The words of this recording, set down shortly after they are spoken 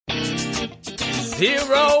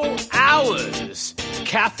0 hours.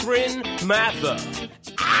 Catherine Mather.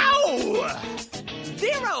 Ow!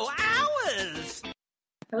 0 hours!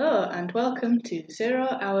 Hello and welcome to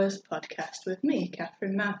 0 Hours Podcast with me,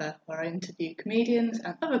 Catherine Mather, where I interview comedians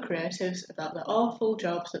and other creatives about the awful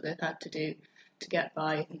jobs that they've had to do to get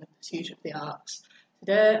by in the pursuit of the arts.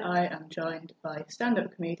 Today I am joined by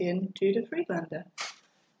stand-up comedian Judah Friedlander.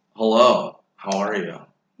 Hello, how are you?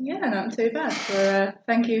 Yeah, not too bad. Well,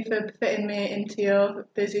 thank you for fitting me into your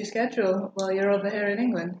busy schedule while you're over here in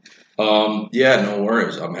England. Yeah, no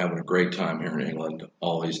worries. I'm having a great time here in England.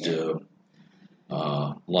 Always do.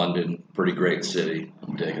 London, pretty great city.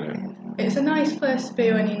 I'm digging it. It's a nice place to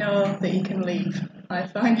be when you know that you can leave, I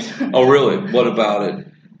find. Oh, really? What about it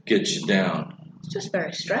gets you down? It's just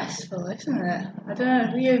very stressful, isn't it? I don't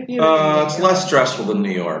know. You It's less stressful than New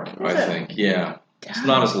York, I think. Yeah. Damn. It's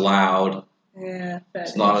not as loud. Yeah.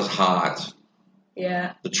 It's not as hot.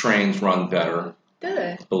 Yeah. The trains run better. Do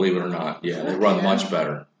they? Believe it or not. Yeah, they run much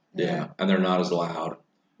better. Yeah. And they're not as loud.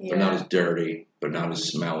 Yeah. They're not as dirty, but not as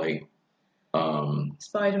smelly.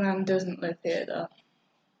 Spider-Man doesn't live here, though.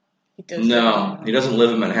 He does. No, he doesn't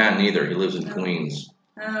live in Manhattan either. He lives in Queens.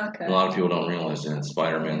 Oh, okay. A lot of people don't realize that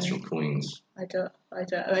Spider-Man's from Queens. I don't.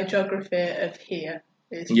 My geography of here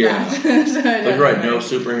is Yeah. bad. So But you're right, no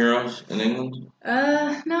superheroes in England?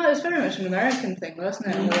 No, it was very much an American thing, wasn't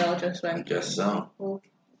it? And we all just I went, guess so. we'll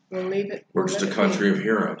leave it. We're just a country of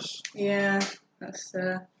heroes. Yeah, that's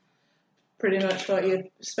pretty much what your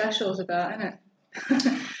special's about, isn't it?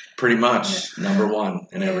 Pretty much. Number one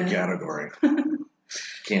in every Yeah. category.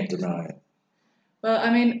 Can't deny it. Well,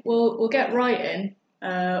 I mean, we'll get right in.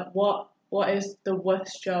 What is the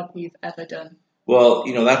worst job you've ever done? Well,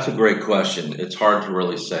 that's a great question. It's hard to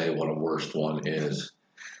really say what a worst one is.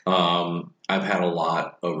 I've had a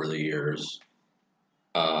lot over the years.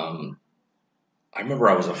 I remember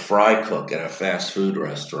I was a fry cook at a fast food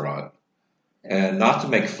restaurant. And not to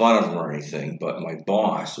make fun of him or anything, but my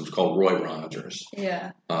boss, it was called Roy Rogers.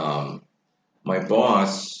 Yeah. My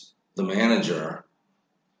boss, the manager,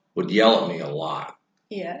 would yell at me a lot.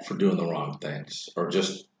 Yeah. For doing the wrong things. Or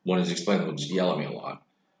just, when he's explaining, he would just yell at me a lot.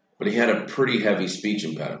 But he had a pretty heavy speech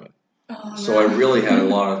impediment. Oh, So I really had a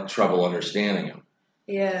lot of trouble understanding him.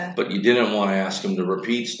 Yeah. But you didn't want to ask him to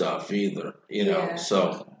repeat stuff either, Yeah.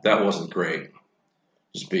 So that wasn't great.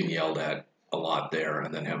 Just being yelled at a lot there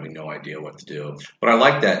and then having no idea what to do. But I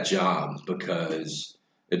liked that job because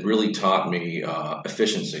it really taught me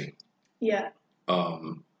efficiency. Yeah.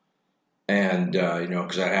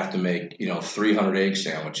 Because I have to make, 300 egg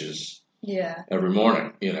sandwiches Yeah. every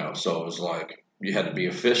morning, so it was like you had to be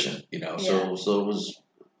efficient, so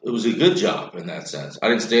it was a good job in that sense. I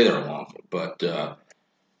didn't stay there long, but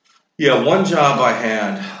one job I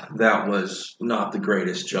had that was not the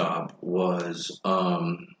greatest job was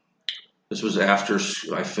this was after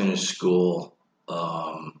I finished school,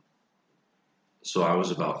 so I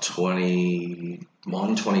was about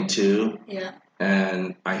 21, 22. Yeah.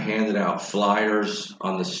 And I handed out flyers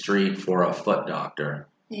on the street for a foot doctor.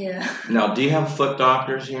 Yeah. Now, do you have foot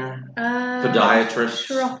doctors here? Podiatrists?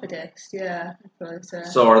 Chiropodist, yeah.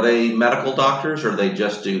 So are they medical doctors or they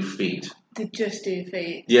just do feet? They just do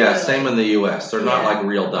feet. Yeah, same in the U.S. They're not like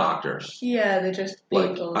real doctors. Yeah, they're just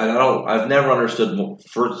people. I've never understood,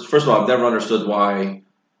 first of all, I've never understood why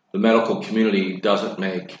the medical community doesn't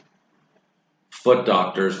make foot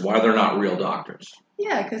doctors, why they're not real doctors.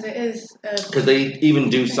 Yeah, because it is... Because they even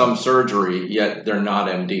do some surgery, yet they're not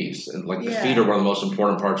MDs. And the feet are one of the most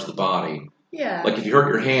important parts of the body. Yeah. Like if you hurt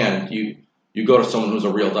your hand, you go to someone who's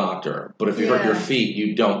a real doctor. But if you hurt your feet,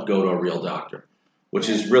 you don't go to a real doctor, which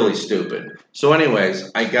is really stupid. So anyways,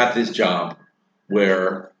 I got this job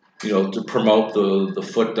where, to promote the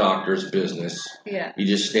foot doctor's business, you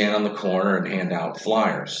just stand on the corner and hand out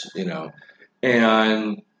flyers,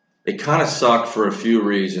 And it kind of sucked for a few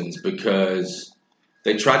reasons because...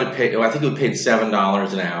 They tried to pay, I think we paid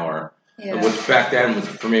 $7 an hour, which back then, was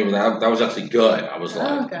for me, that was actually good. I was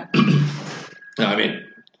like, okay. I mean,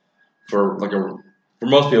 for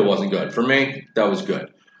most people it wasn't good. For me, that was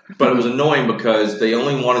good. But it was annoying because they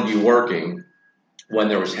only wanted you working when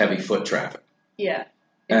there was heavy foot traffic. Yeah,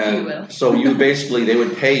 if you will. So they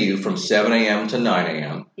would pay you from 7 a.m. to 9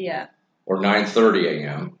 a.m. Yeah. Or 9:30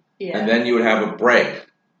 a.m. Yeah. And then you would have a break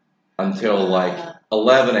until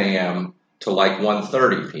 11 a.m. to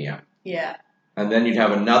 1:30 p.m. Yeah. And then you'd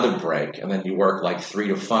have another break, and then you work 3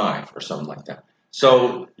 to 5 or something like that.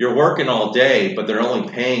 So you're working all day, but they're only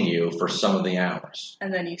paying you for some of the hours.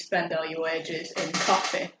 And then you spend all your wages in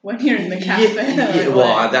coffee when you're in the cafe.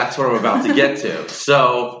 That's what I'm about to get to.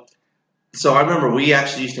 So I remember we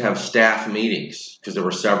actually used to have staff meetings because there were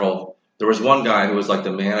several there was one guy who was like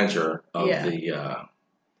the manager of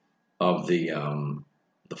the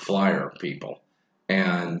flyer people,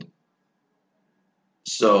 and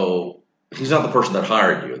so he's not the person that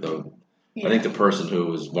hired you, though. I think the person who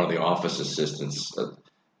was one of the office assistants,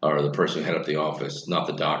 or the person who headed up the office, not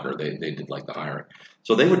the doctor, they did like the hiring.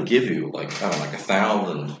 So they would give you like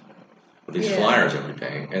 1,000 of these flyers every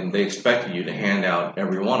day, and they expected you to hand out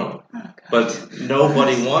every one of them. Oh, but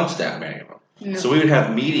nobody wants that many of them. No. So we would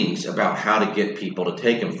have meetings about how to get people to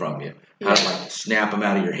take them from you, how to like snap them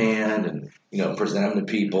out of your hand and present them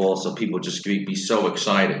to people, so people just be so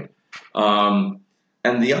excited.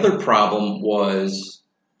 And the other problem was,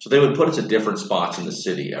 so they would put us at different spots in the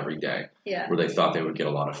city every day where they thought they would get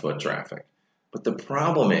a lot of foot traffic. But the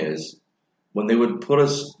problem is, when they would put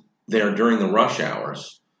us there during the rush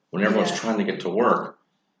hours, when everyone's trying to get to work,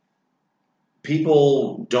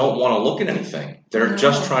 people don't want to look at anything. They're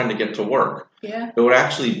just trying to get to work. Yeah. It would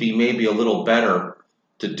actually be maybe a little better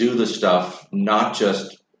to do the stuff not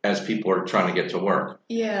just as people are trying to get to work,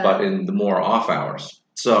 but in the more off hours.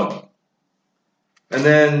 So, and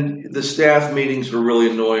then the staff meetings were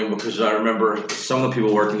really annoying because I remember some of the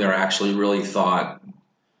people working there actually really thought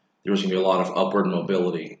there was going to be a lot of upward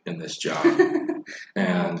mobility in this job.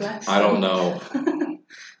 And I don't know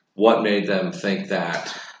what made them think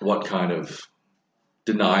that, what kind of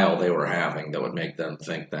denial they were having that would make them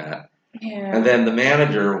think that. Yeah. And then the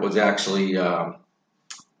manager was actually the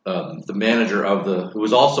manager of who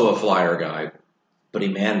was also a flyer guy, but he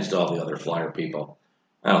managed all the other flyer people.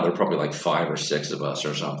 I don't know, there were probably like 5 or 6 of us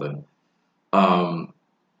or something.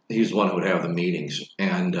 He was the one who would have the meetings.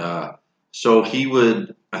 And so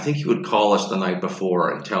I think he would call us the night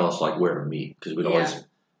before and tell us like where to meet, because we'd always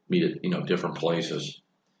meet at, different places.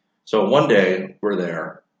 So one day we're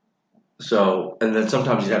there. So, and then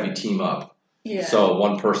sometimes he'd have you team up. Yeah. So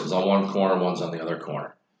one person's on one corner, one's on the other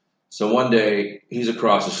corner. So one day he's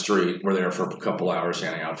across the street. We're there for a couple hours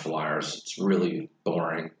handing out flyers. It's really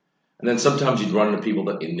boring. And then sometimes you'd run into people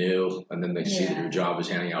that you knew, and then they see that your job is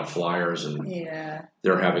handing out flyers, and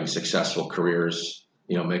they're having successful careers,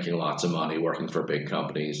 making lots of money, working for big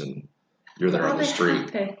companies, and you're there on the street.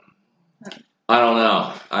 Happy? I don't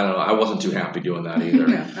know. I wasn't too happy doing that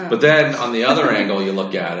either. But then on the other angle, you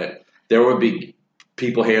look at it, there would be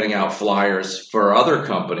people handing out flyers for other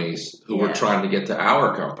companies who were trying to get to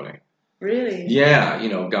our company. Really? Yeah,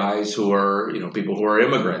 guys who are, people who are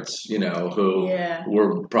immigrants, who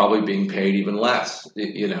were probably being paid even less,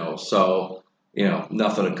 so,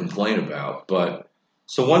 nothing to complain about. But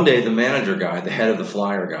so one day the manager guy, the head of the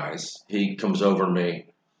flyer guys, he comes over to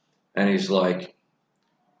me and he's like,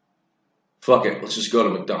 fuck it, let's just go to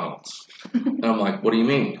McDonald's. And I'm like, what do you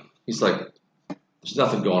mean? He's like, there's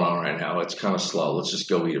nothing going on right now. It's kind of slow. Let's just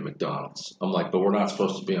go eat at McDonald's. I'm like, but we're not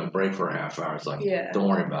supposed to be on break for a half hour. It's like, don't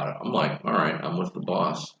worry about it. I'm like, all right, I'm with the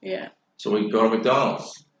boss. Yeah. So we go to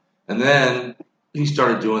McDonald's. And then he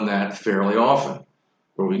started doing that fairly often,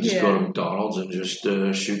 where we just go to McDonald's and just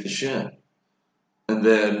shoot the shit. And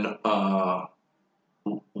then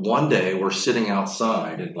one day we're sitting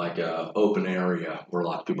outside in like a open area where a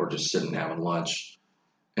lot of people are just sitting having lunch.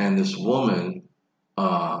 And this woman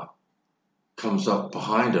comes up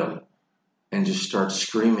behind him and just starts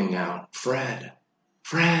screaming out, Fred,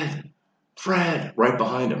 Fred, Fred, right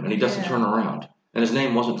behind him. And he doesn't turn around. And his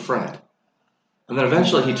name wasn't Fred. And then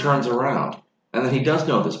eventually he turns around. And then he does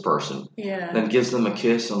know this person. Yeah. Then gives them a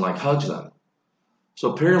kiss and like hugs them.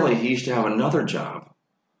 So apparently he used to have another job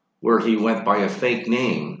where he went by a fake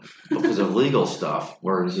name because of legal stuff,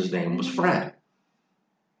 whereas his name was Fred.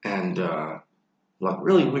 And like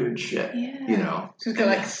really weird shit, So he's got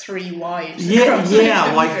like 3 wives. Yeah.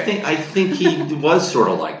 Well, I think he was sort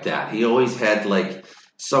of like that. He always had like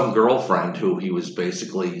some girlfriend who he was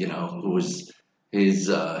basically, who was his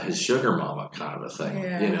sugar mama kind of a thing,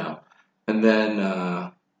 And then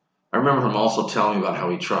I remember him also telling me about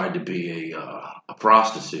how he tried to be a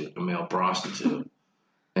prostitute, a male prostitute,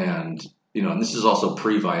 and. And this is also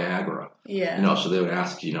pre-Viagra. Yeah. So they would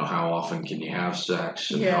ask, how often can you have sex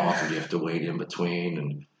and how often do you have to wait in between?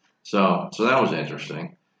 And so that was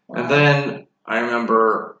interesting. Wow. And then I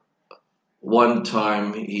remember one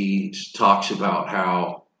time he talks about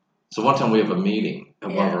how, so one time we have a meeting,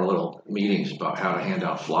 one of our little meetings about how to hand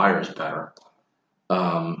out flyers better.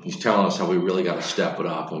 He's telling us how we really got to step it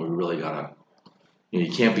up and we really got to, you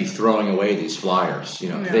can't be throwing away these flyers,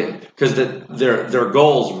 because their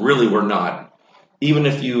goals really were not, even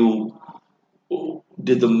if you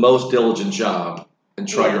did the most diligent job and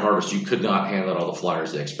tried your hardest, you could not hand out all the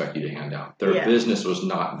flyers they expect you to hand out. Their business was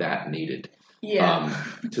not that needed.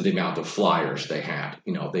 to the amount of flyers they had.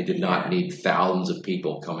 They did not need thousands of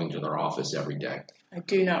people coming to their office every day. I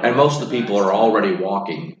do not. And most of the people are already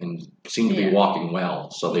walking and seem to be walking well,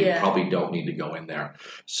 so they probably don't need to go in there.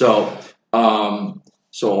 So on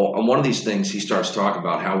one of these things, he starts talking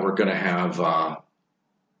about how we're going to have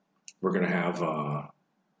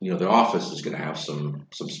the office is going to have some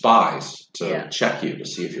spies to check you to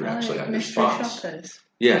see if you're actually at your spots. Shoppers.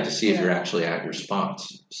 Yeah, to see if you're actually at your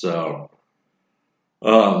spots. So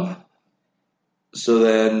then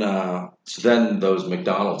those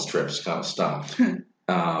McDonald's trips kind of stopped.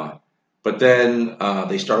 But then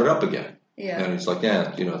they started up again. Yeah. And it's like,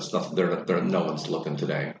 it's nothing. No one's looking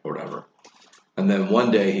today or whatever. And then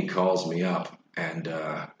one day he calls me up and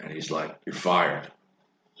he's like, "You're fired."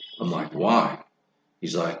 I'm like, "Why?"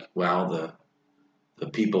 He's like, "Well, the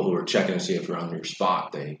people who were checking to see if you're on your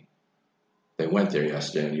spot, they went there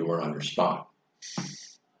yesterday and you weren't on your spot."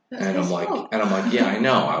 And I'm like, "Yeah, I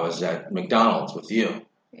know. I was at McDonald's with you.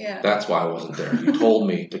 Yeah. That's why I wasn't there. You told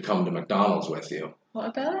me to come to McDonald's with you. What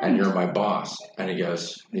about and you're my boss." And he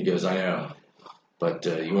goes, "I know, but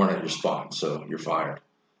you weren't at your spot, so you're fired."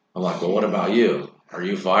 I'm like, "Well, what about you? Are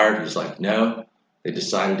you fired?" He's like, "No, they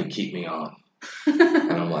decided to keep me on."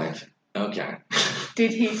 And I'm like, "Okay."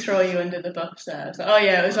 Did he throw you under the bus there? Like, oh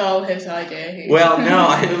yeah, it was all his idea. Well,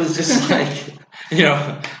 no, it was just like,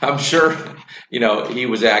 I'm sure, he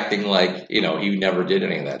was acting like, he never did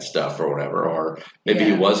any of that stuff or whatever, or maybe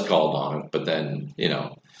he was called on it, but then,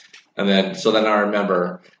 so then I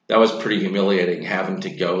remember that was pretty humiliating having to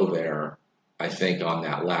go there, I think, on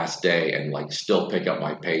that last day and like still pick up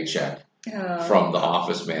my paycheck from the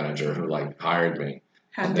office manager who like hired me.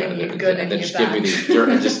 And then just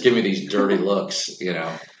give me these dirty looks,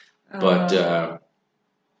 But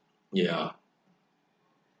yeah.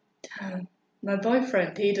 My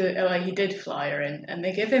boyfriend, he did flyer in, and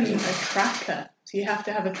they give him a tracker, so you have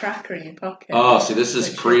to have a tracker in your pocket. Oh, see, this is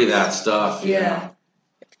pre that stuff. Yeah,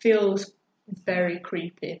 it feels very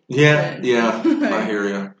creepy. Yeah, I hear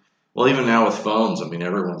you. Well, even now with phones, I mean,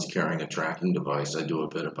 everyone's carrying a tracking device. I do a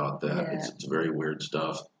bit about that. Yeah. It's very weird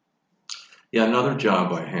stuff. Yeah, another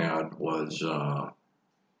job I had was, I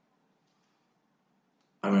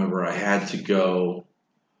remember I had to go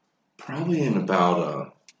probably in about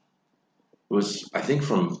a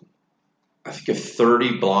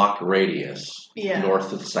 30 block radius north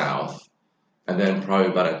to south, and then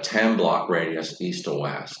probably about a 10 block radius east to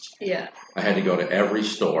west. Yeah. I had to go to every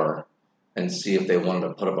store and see if they wanted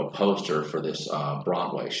to put up a poster for this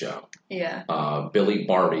Broadway show. Yeah. Billy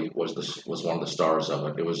Barty was one of the stars of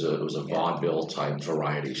it. It was a vaudeville type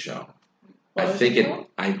variety show.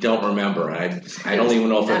 I don't remember. I don't even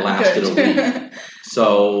know if it lasted a week.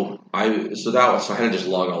 So I had to just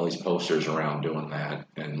lug all these posters around doing that,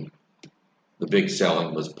 and the big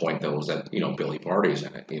selling point that was that Billy Barty's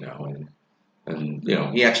in it, and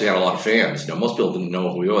he actually had a lot of fans. Most people didn't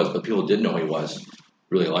know who he was, but people did know who he was.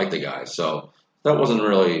 Really liked the guy, so that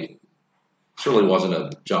certainly wasn't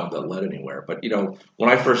a job that led anywhere. But when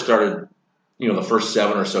I first started, the first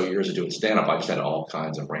 7 or so years of doing stand-up, I just had all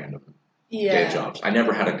kinds of random day jobs. I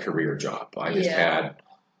never had a career job. I just had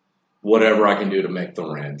whatever I can do to make the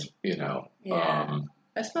rent. Yeah.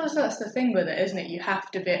 I suppose that's the thing with it, isn't it? You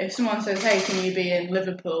have to be. If someone says, "Hey, can you be in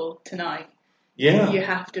Liverpool tonight?" Yeah, you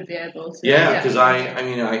have to be able to. Yeah, because I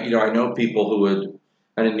know people who would.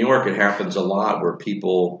 And in New York, it happens a lot where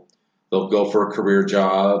they'll go for a career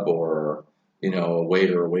job or, a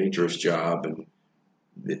waiter or waitress job, and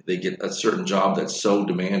they get a certain job that's so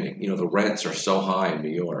demanding. The rents are so high in New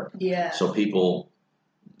York. Yeah. So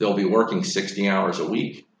they'll be working 60 hours a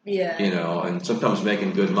week. Yeah. And sometimes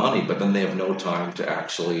making good money, but then they have no time to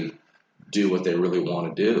actually do what they really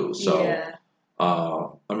want to do. So I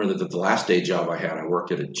remember that the last day job I had, I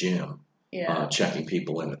worked at a gym, checking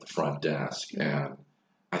people in at the front desk, and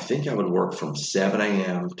I think I would work from 7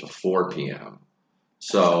 a.m. to 4 p.m.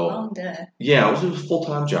 So, that's a long day. Yeah, it was a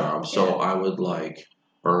full-time job. So I would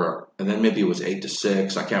and then maybe it was 8 to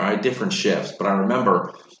 6. I had different shifts, but I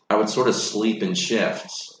remember I would sort of sleep in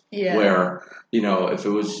shifts where, if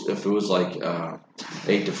it was like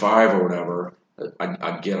 8 to 5 or whatever,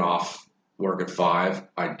 I'd get off work at 5.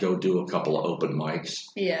 I'd go do a couple of open mics.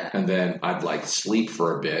 Yeah. And then I'd sleep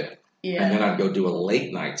for a bit. Yeah. And then I'd go do a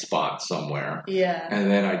late night spot somewhere. Yeah. And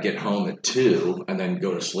then I'd get home at 2 and then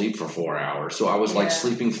go to sleep for 4 hours. So I was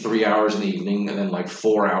sleeping 3 hours in the evening and then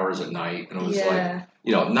 4 hours at night. And it was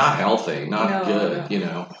not healthy, not good,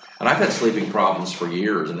 And I've had sleeping problems for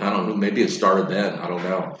years, and I don't know, maybe it started then. I don't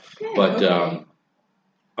know. Yeah, but,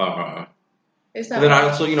 and then I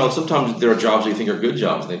also, sometimes there are jobs you think are good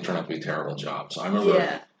jobs and they turn out to be terrible jobs. I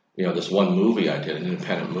remember, this one movie I did, an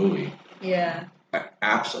independent movie. Yeah. I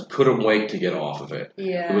absolutely couldn't wait to get off of it.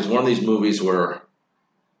 Yeah. It was one of these movies where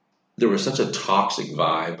there was such a toxic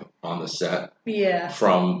vibe on the set Yeah.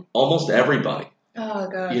 from almost everybody. Oh,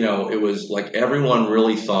 God. You know, it was like everyone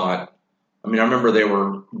really thought, I mean, I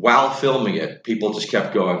remember while filming it, people just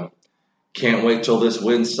kept going, can't wait till this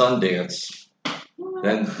wins Sundance.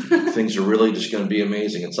 Then things are really just going to be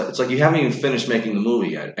amazing. It's like you haven't even finished making the movie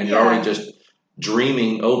yet, and you're already just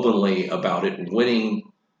dreaming openly about it winning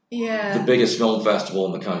the biggest film festival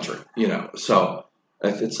in the country. You know, so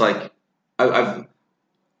it's like I've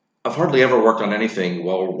hardly ever worked on anything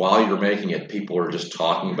while you're making it, people are just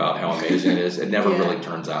talking about how amazing it is. It never really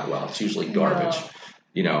turns out well. It's usually garbage. No.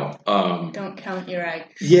 You know. Don't count your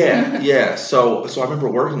eggs. Yeah. So I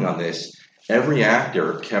remember working on this. Every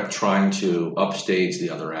actor kept trying to upstage the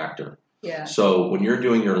other actor. Yeah. So when you're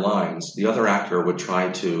doing your lines, the other actor would try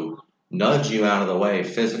to nudge you out of the way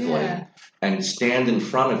physically and stand in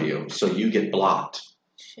front of you so you get blocked.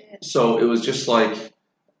 Shit. So it was just like,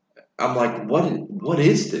 I'm like, what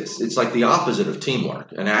is this? It's like the opposite of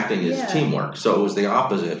teamwork, and acting is teamwork. So it was the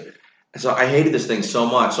opposite. So I hated this thing so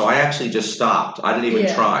much. So I actually just stopped. I didn't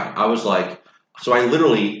even try. I was like, so I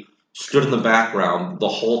literally stood in the background the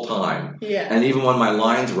whole time. Yeah. And even when my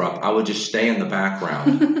lines were up, I would just stay in the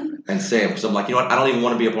background and say it. Because I'm like, you know what? I don't even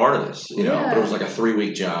want to be a part of this. You know, but it was like a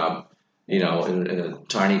 3-week job, you know, in a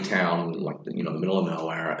tiny town, like, you know, the middle of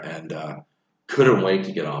nowhere. And, couldn't wait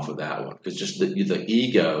to get off of that one because just the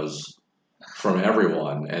egos from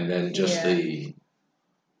everyone, and then just the,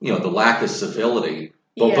 you know, the lack of civility,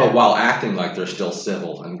 but while acting like they're still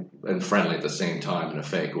civil and friendly at the same time in a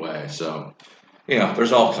fake way. So, you know,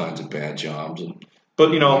 there's all kinds of bad jobs,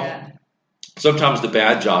 but you know, sometimes the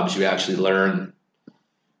bad jobs you actually learn,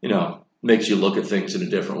 you know, makes you look at things in a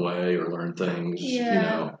different way or learn things, you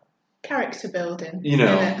know, character building, you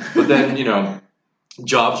know, but then you know.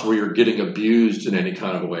 Jobs where you're getting abused in any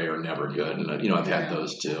kind of a way are never good, and you know I've had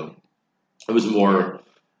those too. It was more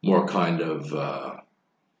kind of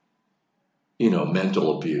you know,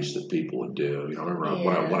 mental abuse that people would do. You know, I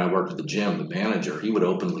remember when I worked at the gym, the manager, he would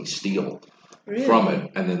openly steal from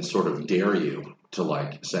it and then sort of dare you to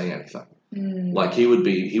like say anything. Like he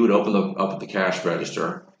would open up at the cash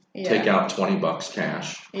register, take out $20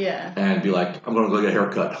 cash, and be like, "I'm going to go get a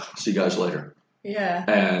haircut. See you guys later." Yeah.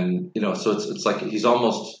 And you know, so it's like he's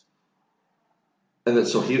almost, and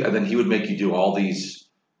then he would make you do all these,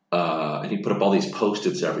 and he put up all these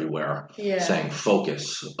Post-its everywhere saying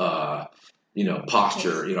focus, you know,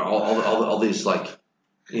 posture, you know, all these like,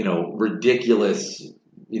 you know, ridiculous,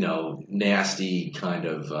 you know, nasty kind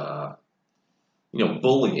of, you know,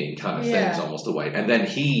 bullying kind of things almost a way. And then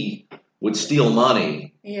he would steal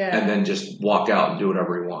money and then just walk out and do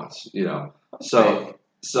whatever he wants, you know.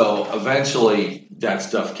 So eventually that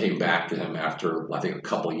stuff came back to him after I think a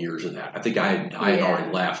couple of years of that. I think I had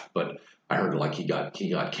already left, but I heard like he got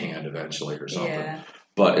canned eventually or something. Yeah.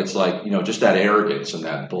 But it's like, you know, just that arrogance and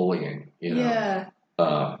that bullying, you know. Yeah.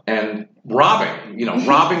 And robbing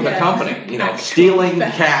the company, you know, stealing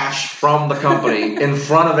cash from the company in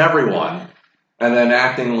front of everyone and then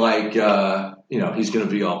acting like you know, he's going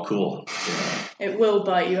to be all cool. You know? It will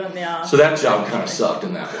bite you on the arse. So that job kind of sucked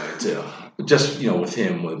in that way too. Just, you know, with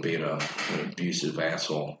him with being an abusive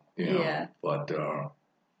asshole, you know. Yeah. But,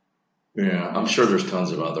 I'm sure there's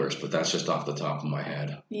tons of others, but that's just off the top of my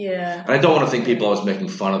head. Yeah. And I don't want to think people I was making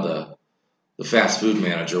fun of the fast food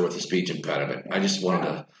manager with the speech impediment. I just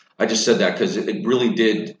said that because it really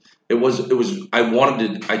did.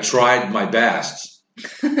 I tried my best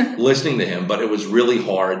listening to him, but it was really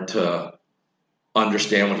hard to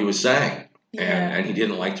understand what he was saying. Yeah. And he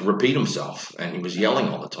didn't like to repeat himself, and he was yelling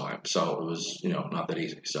all the time. So it was, you know, not that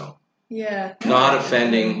easy. So not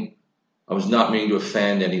offending. I was not meaning to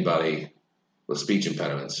offend anybody with speech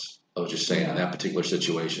impediments. I was just saying in that particular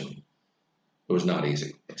situation, it was not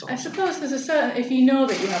easy. I suppose there's a certain, if you know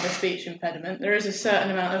that you have a speech impediment, there is a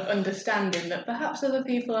certain amount of understanding that perhaps other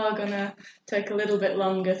people are going to take a little bit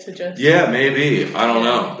longer to just... Yeah, maybe. I don't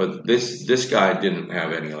know. But this guy didn't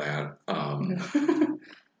have any of that.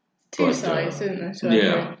 Two sides, isn't there?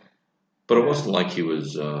 Yeah. But it wasn't like he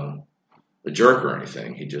was a jerk or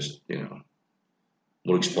anything. He just, you know,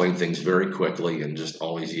 would explain things very quickly and just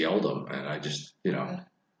always yelled them. And I just, you know...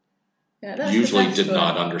 usually did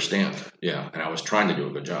not understand. Yeah, and I was trying to do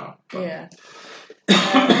a good job. But. Yeah.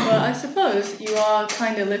 Well, I suppose you are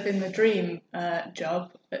kind of living the dream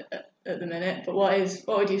job at the minute. But what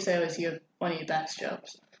would you say was one of your best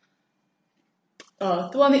jobs? Oh,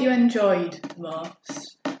 the one that you enjoyed the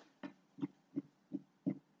most.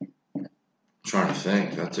 I'm trying to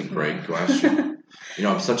think. That's a great question. You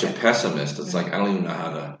know, I'm such a pessimist. It's like I don't even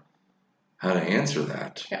know how to answer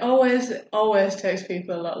that. It always takes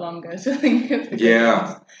people a lot longer to think of the good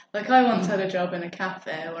ones. Like I once had a job in a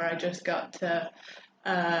cafe where I just got to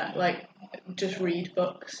just read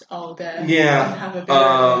books all day. Yeah. And have a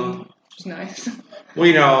beer, which was nice.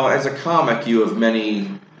 Well, as a comic, you have many.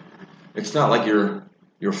 It's not like you're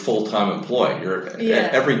full-time employed.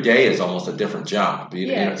 Every day is almost a different job. You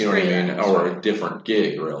know what I mean, or a different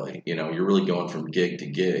gig. Really, you're really going from gig to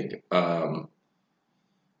gig.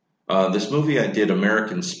 This movie I did,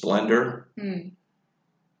 American Splendor,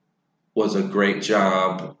 was a great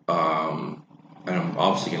job. And I'm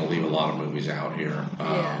obviously going to leave a lot of movies out here.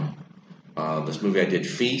 This movie I did,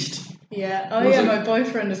 Feast. Yeah. Oh, yeah. My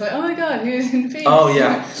boyfriend was like, "Oh my God, he was in Feast." Oh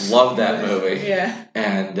yeah, love that movie. Yeah.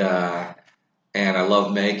 And I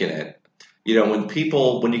love making it.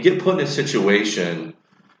 When you get put in a situation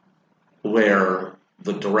where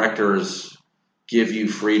the directors give you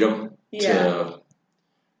freedom to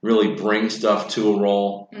really bring stuff to a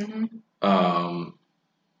role, and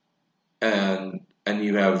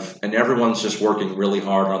everyone's just working really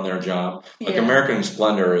hard on their job. Like American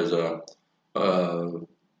Splendor is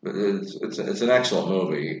it's an excellent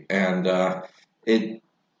movie, and a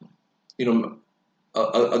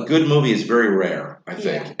good movie is very rare, I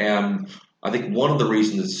think. And I think one of the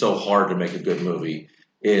reasons it's so hard to make a good movie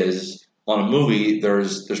is on a movie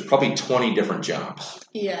there's probably 20 different jobs.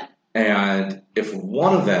 Yeah. And if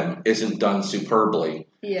one of them isn't done superbly,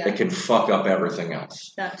 it can fuck up everything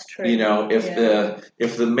else. That's true.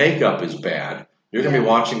 If the makeup is bad, you're going to be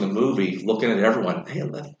watching the movie looking at everyone, hey,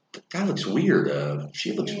 that guy looks weird.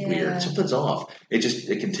 She looks weird. Something's off.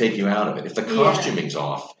 It can take you out of it. If the costuming's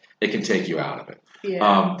off, it can take you out of it.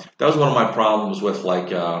 Yeah. That was one of my problems with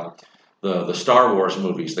the Star Wars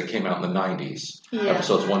movies that came out in the 90s,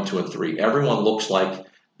 episodes 1, 2, and 3. Everyone looks like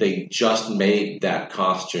they just made that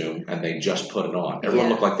costume and they just put it on. Everyone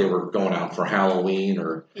looked like they were going out for Halloween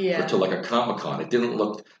or to like a Comic-Con. It didn't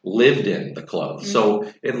look lived in, the clothes.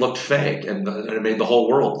 So it looked fake, and it made the whole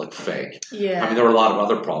world look fake. Yeah. I mean, there were a lot of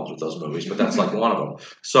other problems with those movies, but that's like one of them.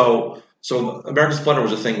 So American Splendor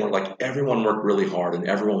was a thing where like everyone worked really hard and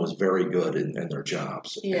everyone was very good in their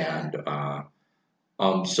jobs. Yeah.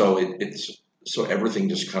 And so everything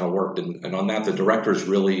just kind of worked. And on that, the directors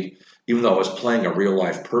really, even though I was playing a real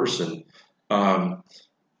life person,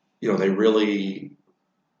 they really,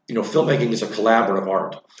 filmmaking is a collaborative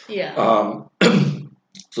art. Yeah.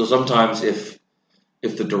 So sometimes if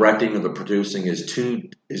the directing or the producing is too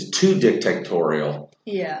dictatorial,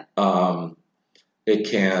 it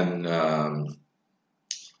can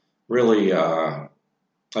really, I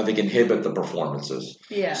think, inhibit the performances.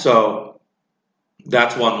 Yeah. So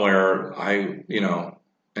that's one where and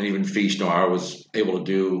even Feast, I was able to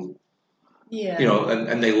do,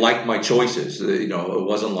 and they liked my choices. It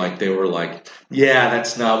wasn't like they were like,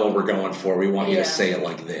 that's not what we're going for. We want you to say it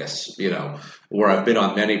like this, where I've been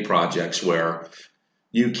on many projects where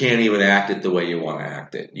you can't even act it the way you want to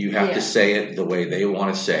act it. You have to say it the way they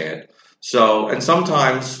want to say it. So, and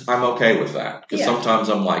sometimes I'm okay with that because sometimes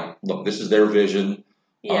I'm like, look, this is their vision.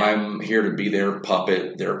 Yeah. I'm here to be their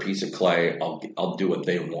puppet, their piece of clay. I'll do what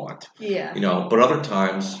they want. Yeah. But other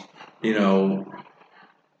times,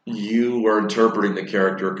 you are interpreting the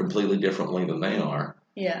character completely differently than they are.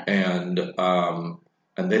 Yeah. And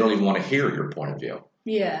they don't even want to hear your point of view.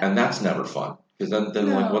 Yeah. And that's never fun because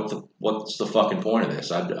then like, what's the fucking point of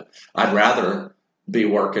this? I'd rather be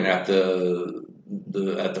working at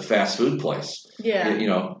the fast food place. Yeah.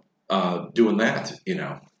 Doing that.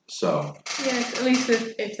 So yes, at least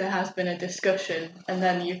if there has been a discussion and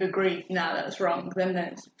then you've agreed, that's wrong, then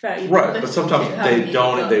it's fair. Right, but sometimes they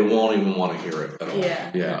don't. They won't even want to hear it at all.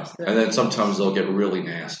 Yeah. And then sometimes they'll get really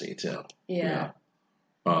nasty too. Yeah.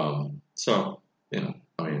 So I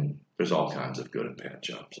mean, there's all kinds of good and bad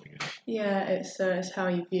jobs, I guess. Yeah, it's how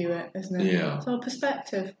you view it, isn't it? Yeah. It's all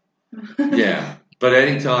perspective. Yeah, but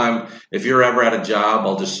anytime if you're ever at a job,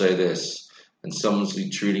 I'll just say this, and someone's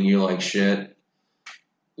treating you like shit.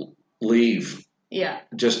 Leave. Yeah.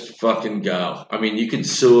 Just fucking go. I mean, you can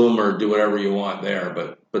sue them or do whatever you want there,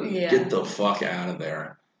 but get the fuck out of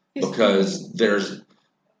there. Because there's,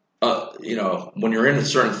 when you're in a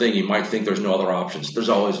certain thing, you might think there's no other options. There's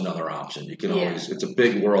always another option. You can always, it's a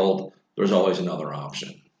big world. There's always another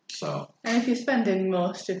option. So. And if you're spending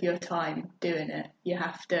most of your time doing it, you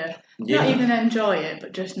have to not even enjoy it,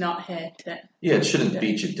 but just not hate it. Yeah, it shouldn't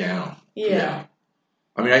beat you down. Yeah.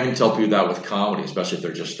 I mean, I can tell people that with comedy, especially if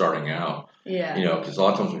they're just starting out. Yeah. Because a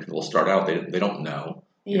lot of times when people start out, they don't know.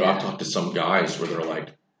 I've talked to some guys where they're like,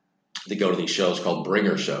 they go to these shows called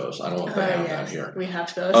bringer shows. I don't know if they have that here. We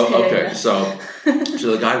have those. Oh, okay. So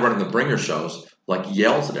So the guy running the bringer shows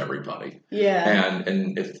yells at everybody. Yeah.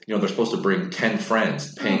 And if they're supposed to bring 10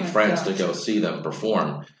 friends, paying friends to go see them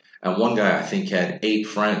perform. And one guy, I think, had 8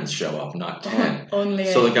 friends show up, not 10. Only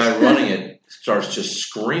 8. So the guy running it starts just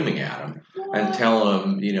screaming at him and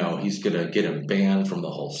telling him, he's going to get him banned from the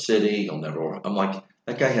whole city. He'll never. I'm like,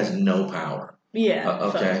 that guy has no power. Yeah.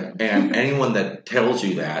 Okay. And anyone that tells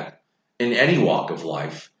you that in any walk of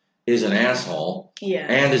life is an asshole. Yeah.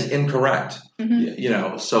 And is incorrect.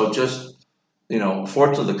 Mm-hmm. So just.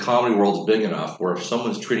 Fortunately, the comedy world's big enough where if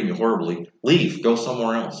someone's treating you horribly, leave, go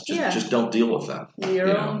somewhere else. Just don't deal with them. You're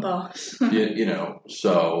your own boss.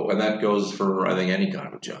 So, and that goes for, I think, any kind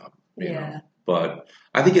of a job. You Yeah. know. But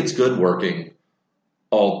I think it's good working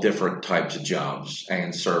all different types of jobs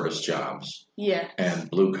and service jobs. Yeah. And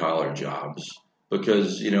blue-collar jobs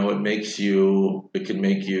because, it can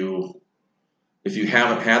make you, if you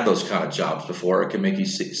haven't had those kind of jobs before, it can make you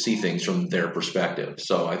see things from their perspective.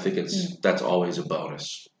 So I think that's always a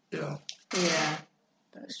bonus. Yeah. Yeah,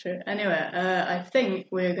 that's true. Anyway, I think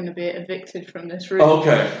we're going to be evicted from this room.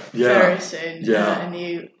 Okay. Yeah. Very soon. Yeah. And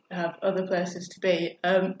you have other places to be.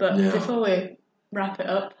 But before we wrap it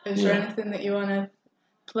up, is there anything that you want to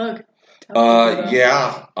plug?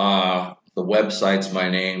 Yeah. The website's my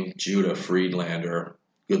name, Judah Friedlander.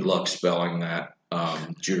 Good luck spelling that.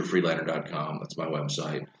 JudahFriedlander.com. That's my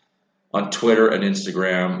website. On Twitter and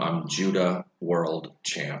Instagram, I'm Judah World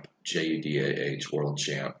Champ. Judah World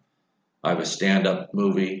Champ. I have a stand-up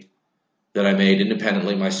movie that I made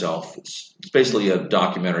independently myself. It's basically a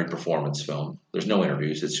documentary performance film. There's no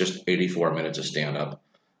interviews. It's just 84 minutes of stand-up,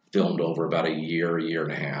 filmed over about a year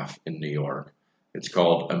and a half in New York. It's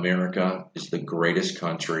called America is the Greatest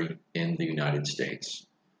Country in the United States.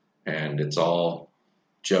 And it's all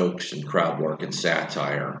jokes and crowd work and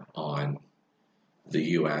satire on the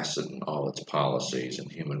U.S. and all its policies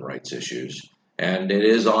and human rights issues. And it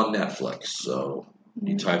is on Netflix, so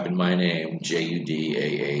you type in my name,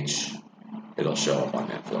 Judah, it'll show up on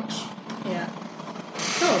Netflix. Yeah.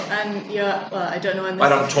 Cool. And I don't know when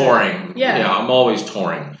this I'm touring. Yeah. I'm always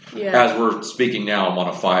touring. Yeah. As we're speaking now, I'm on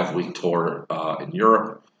a 5-week tour in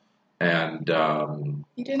Europe. And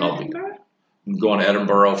you doing Edinburgh? I'm going to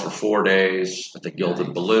Edinburgh for 4 days at the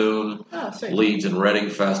Gilded Balloon, sweet. Leeds and Reading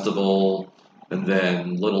Festival, and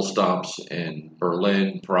then little stops in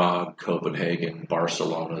Berlin, Prague, Copenhagen,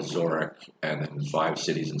 Barcelona, Zurich, and then 5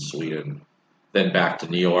 cities in Sweden, then back to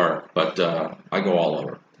New York. But I go all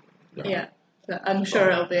over. Yeah. So I'm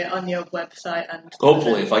sure it'll be on your website. And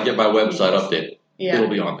hopefully, if I get my website updated, it'll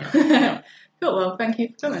be on there. Yeah. Cool. Well, thank you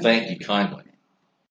for coming. Thank you kindly.